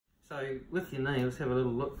So with your knee, let's have a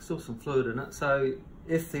little look, still some fluid in it. So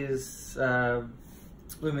if there's,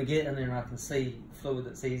 when we get in there and I can see fluid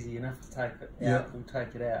that's easy enough to take it out, we'll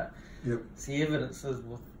take it out. So the evidence is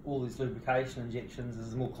with all these lubrication injections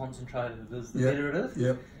is the more concentrated it is, the better it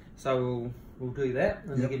is. So we'll do that,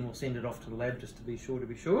 and again we'll send it off to the lab just to be sure.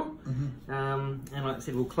 And like I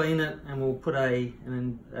said, we'll clean it and we'll put a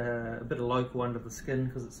bit of local under the skin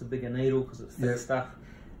because it's a bigger needle, because it's thick stuff.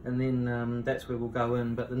 And then that's where we'll go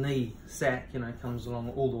in, but the knee sac, you know, comes along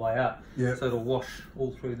all the way up, so it'll wash all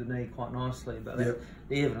through the knee quite nicely. But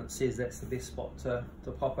the evidence says that's the best spot to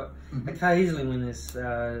pop it. Occasionally, when there's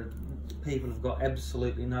people who've got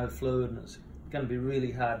absolutely no fluid, and it's going to be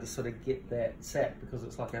really hard to sort of get that sac because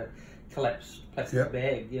it's like a collapsed plastic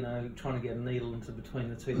bag. You know, trying to get a needle into between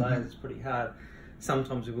the two layers is pretty hard.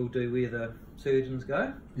 Sometimes we will do where the surgeons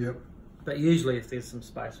go. But usually, if there's some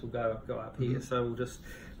space, we'll go up here. So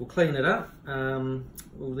we'll clean it up.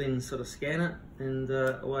 We'll then sort of scan it, and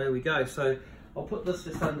away we go. So I'll put this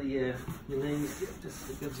just under your knees,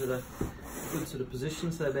 just it gives it a good sort of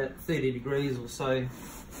position. So about 30 degrees or so.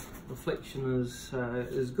 Reflection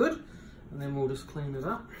is good, and then we'll just clean it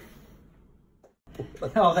up.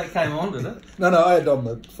 Oh, that came on, did it? No, I had on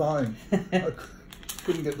the phone. I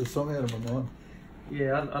couldn't get the song out of my mind.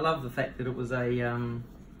 Yeah, I love the fact that it was a.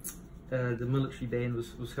 The military band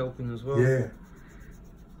was helping as well. Yeah,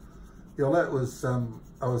 that was,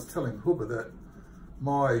 I was telling Hubba that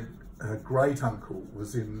my great uncle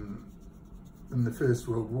was in the First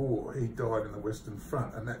World War. He died in the Western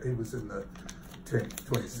Front, and he was in the 10th,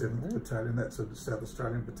 27th Battalion, that's a South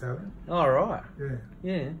Australian battalion. Oh, right.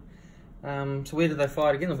 Yeah. So where did they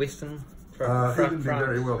fight again? The Western Front? He didn't do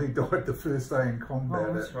very well. He died the first day in combat.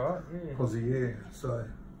 Oh, that's right, Aussie, so...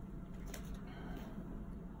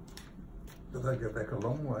 But they go back a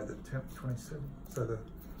long way, the 10th, 27th. So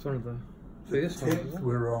it's one of the first ones. 10th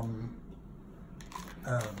were on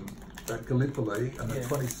at Gallipoli, and the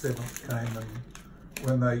 27th came, and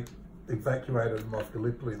when they evacuated them off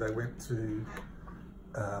Gallipoli, they went to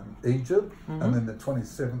Egypt, and then the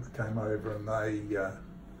 27th came over, and they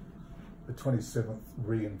the 27th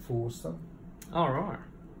reinforced them. Oh, right.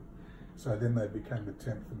 So then they became the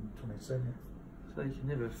 10th and 27th. So you can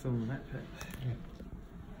never film that patch.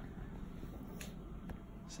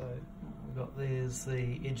 So we've got there's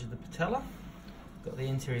the edge of the patella, got the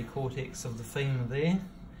anterior cortex of the femur there,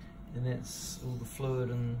 and that's all the fluid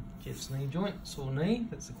in Jeff's knee joints or knee.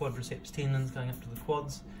 That's the quadriceps tendons going up to the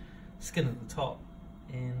quads, skin at the top,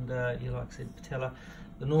 and like I said, patella.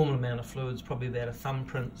 The normal amount of fluid is probably about a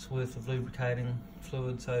thumbprint's worth of lubricating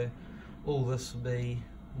fluid, so all this will be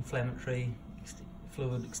inflammatory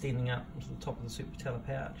fluid extending up into the top of the suprapatellar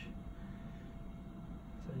pouch.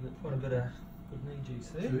 So you've got quite a bit of good knee juice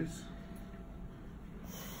there.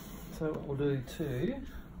 So what we'll do too,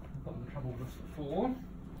 I've got in trouble with this before,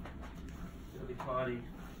 it'll be tidy,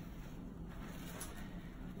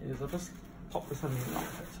 is I'll just pop this under your lap,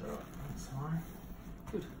 that's alright, that's fine.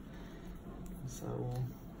 Good. So we'll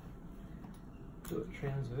do it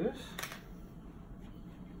transverse.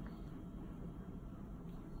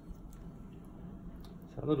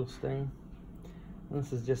 So a little sting, and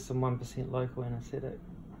this is just some 1% local anaesthetic.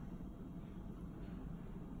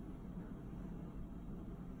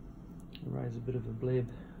 Raise a bit of a bleb,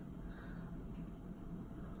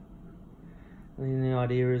 and then the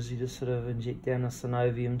idea is you just sort of inject down the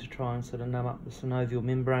synovium to try and sort of numb up the synovial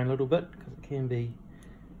membrane a little bit, because it can be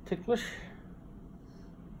ticklish.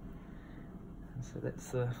 And so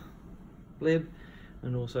that's the bleb,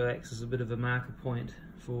 and also acts as a bit of a marker point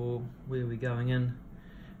for where we're going in.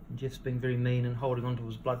 And Jeff's been very mean and holding on to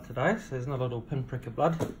his blood today, so there's not a little pinprick of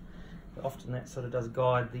blood, but often that sort of does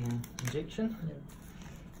guide the injection.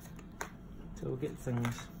 So we'll get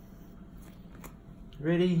things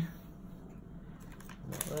ready,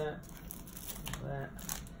 like that,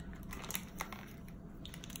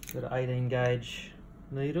 Got an 18 gauge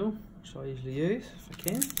needle, which I usually use if I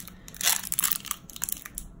can.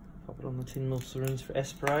 Pop it on the 10mm syringe for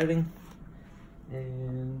aspirating,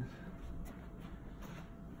 and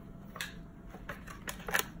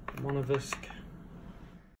Monovisc.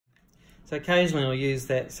 So occasionally I'll use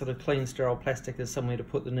that sort of clean sterile plastic as somewhere to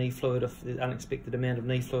put the knee fluid if there's unexpected amount of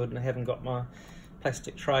knee fluid and I haven't got my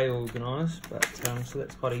plastic tray organised. But so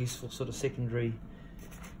that's quite a useful sort of secondary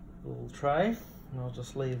little tray, and I'll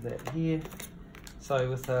just leave that here. So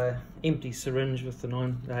with an empty syringe with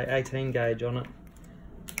the 18 gauge on it,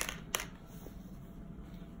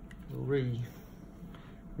 we'll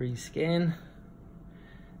re-scan,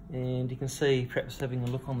 and you can see perhaps having a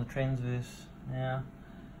look on the transverse now.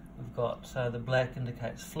 We've got the black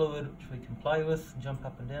indicates fluid, which we can play with and jump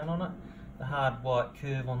up and down on it. the hard white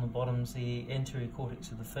curve on the bottom's the anterior cortex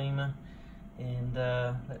of the femur, and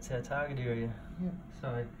that's our target area. Yep. So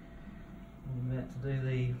I'm about to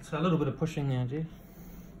do so a little bit of pushing now, Jeff.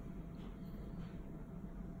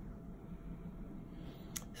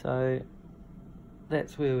 So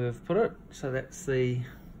that's where we've put it. So that's the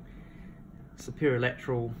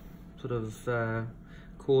superolateral sort of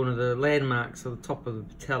corner. The landmarks are the top of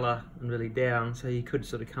the patella and really down, so you could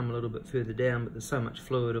sort of come a little bit further down, but there's so much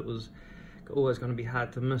fluid it was always going to be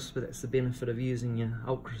hard to miss. But that's the benefit of using your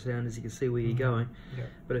ultrasound, as you can see where you're going. Yep.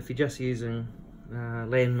 But if you're just using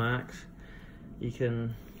landmarks, you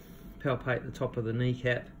can palpate the top of the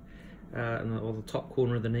kneecap or the top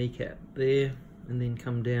corner of the kneecap there, and then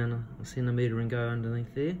come down a centimetre and go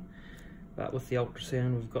underneath there. But with the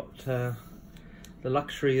ultrasound, we've got the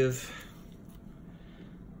luxury of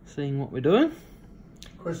seeing what we're doing.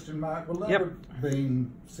 Question mark, will that have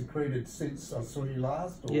been secreted since I saw you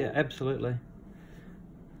last? Or? Yeah, absolutely.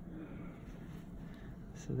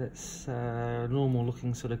 So that's normal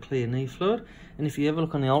looking sort of clear knee fluid. And if you ever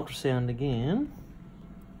look on the ultrasound again,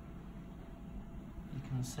 you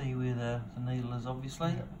can see where the needle is,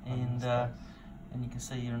 obviously, and you can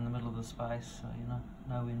see you're in the middle of the space, so you're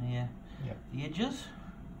nowhere near the edges.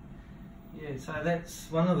 Yeah, so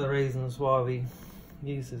that's one of the reasons why we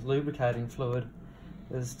use this lubricating fluid,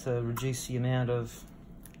 is to reduce the amount of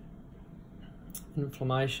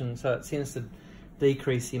inflammation. So it tends to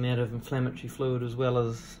decrease the amount of inflammatory fluid as well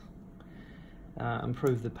as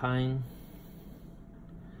improve the pain.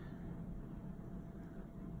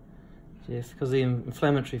 Yes, because the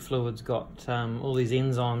inflammatory fluid's got all these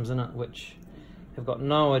enzymes in it which have got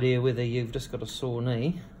no idea whether you've just got a sore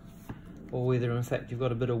knee or whether in fact you've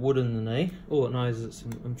got a bit of wood in the knee. All it knows is it's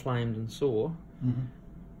inflamed and sore. Mm-hmm.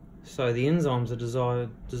 So the enzymes are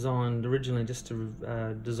designed originally just to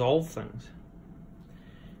dissolve things.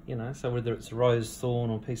 You know, so whether it's a rose thorn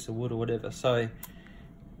or a piece of wood or whatever. So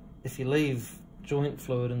if you leave joint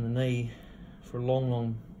fluid in the knee for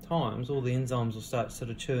long times, all the enzymes will start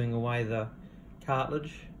sort of chewing away the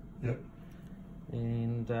cartilage. Yep.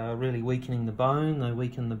 And really weakening the bone. They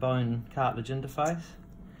weaken the bone cartilage interface,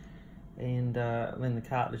 and then the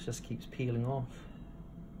cartilage just keeps peeling off.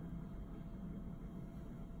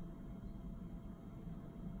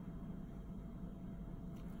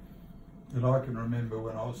 And I can remember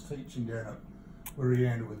when I was teaching down at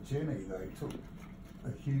Wirianda with Jenny, they took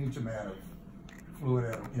a huge amount of fluid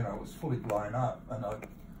out of, it was fully blown up, and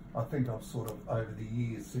I think I've sort of, over the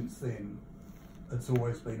years since then, it's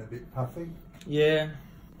always been a bit puffy. Yeah.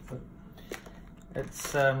 So,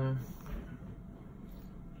 it's,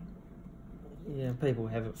 people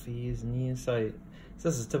have it for years and years, so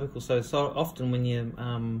this is typical. So often when you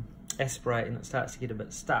aspirate and it starts to get a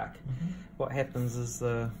bit stuck, what happens is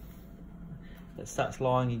it starts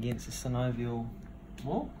lying against the synovial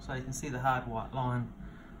wall, so you can see the hard white line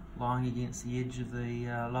lying against the edge of the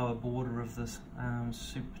lower border of this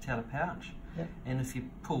suprapatellar pouch. Yep. And if you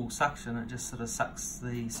pull suction, it just sort of sucks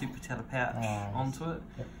the suprapatellar pouch onto it.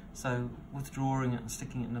 Yep. So withdrawing it and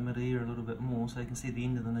sticking it in the mid-ear a little bit more, so you can see the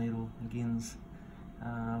end of the needle again's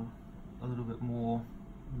a little bit more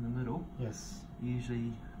in the middle. Yes. Usually,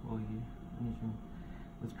 you can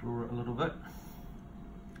withdraw it a little bit.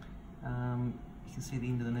 You can see the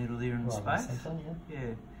end of the needle there in the space.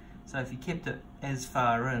 Yeah. So if you kept it as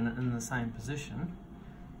far in the same position,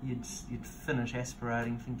 you'd finish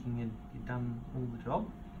aspirating thinking you'd done all the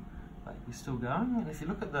job, but you're still going. And if you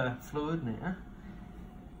look at the fluid now,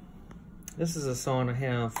 this is a sign of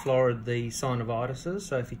how florid the synovitis is.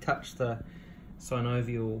 So if you touch the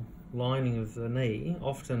synovial lining of the knee,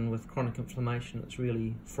 often with chronic inflammation it's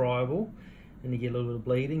really friable and you get a little bit of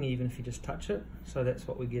bleeding even if you just touch it. So that's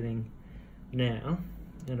what we're getting now,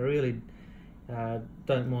 and I really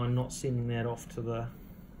don't mind not sending that off to the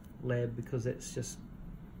lab, because that's just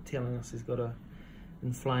telling us he's got a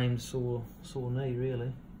inflamed sore knee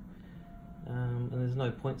really, and there's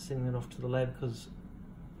no point sending it off to the lab because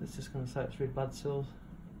it's just going to say it's red blood cells.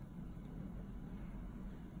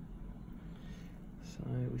 So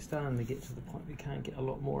we're starting to get to the point we can't get a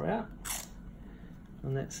lot more out,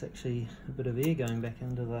 and that's actually a bit of air going back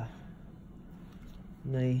into the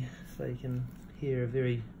knee, so you can hear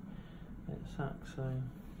that sucks. So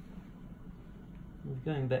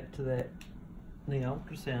we're going back to that knee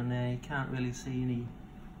ultrasound now. You can't really see any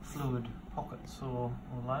fluid pockets or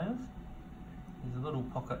layers. There's a little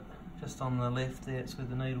pocket just on the left there. It's where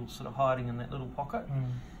the needle's sort of hiding in that little pocket.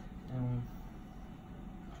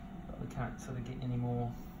 But we can't sort of get any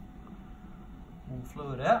more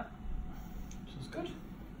fluid out, which is good.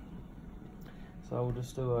 So we'll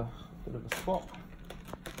just do a bit of a swap.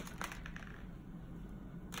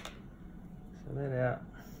 that out,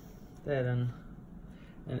 that in.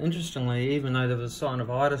 And interestingly, even though there was a sign of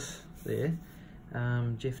itis there,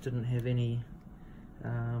 Jeff didn't have any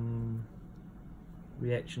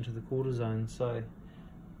reaction to the cortisone. So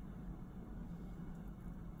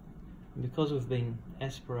because we've been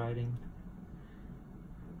aspirating,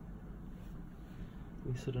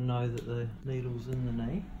 we sort of know that the needle's in the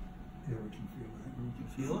knee. Yeah, we can feel that. And you can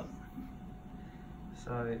feel it.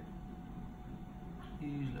 So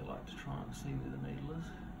usually I like to try and see where the needle is.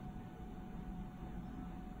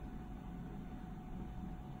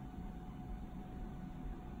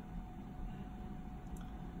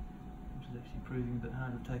 Which is actually proving a bit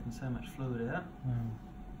hard of taking so much fluid out.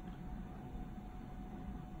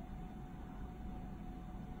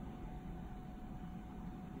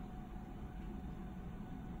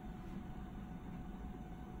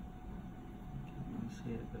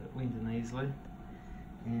 See it, but it went in easily,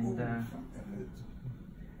 and then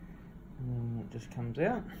it just comes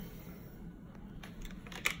out.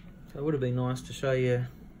 So it would have been nice to show you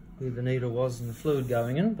where the needle was and the fluid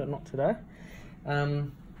going in, but not today.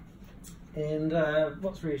 And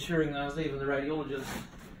what's reassuring though is even the radiologists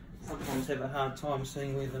sometimes have a hard time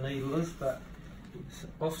seeing where the needle is, but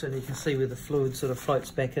often you can see where the fluid sort of floats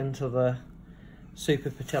back into the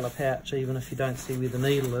suprapatellar pouch, even if you don't see where the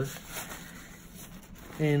needle is.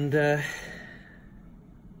 And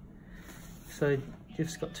so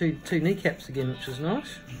Jeff's got two kneecaps again, which is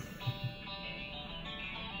nice.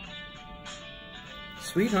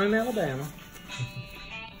 Sweet home Alabama.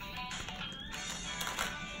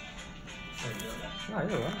 Oh,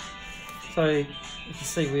 you're right. So you can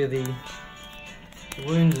see where the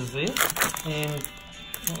wound is there, and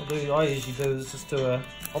what I usually do is just do a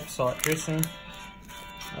op-site dressing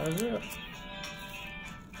over it.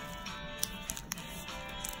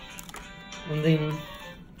 And then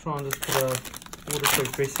try and just put a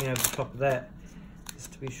waterproof dressing over the top of that,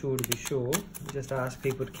 just to be sure to be sure. We just ask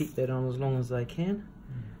people to keep that on as long as they can.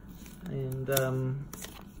 And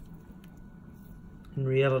in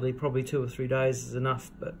reality, probably 2 or 3 days is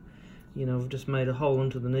enough, but you know, we've just made a hole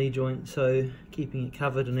into the knee joint, so keeping it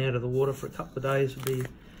covered and out of the water for a couple of days would be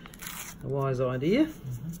a wise idea.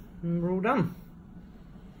 And we're all done.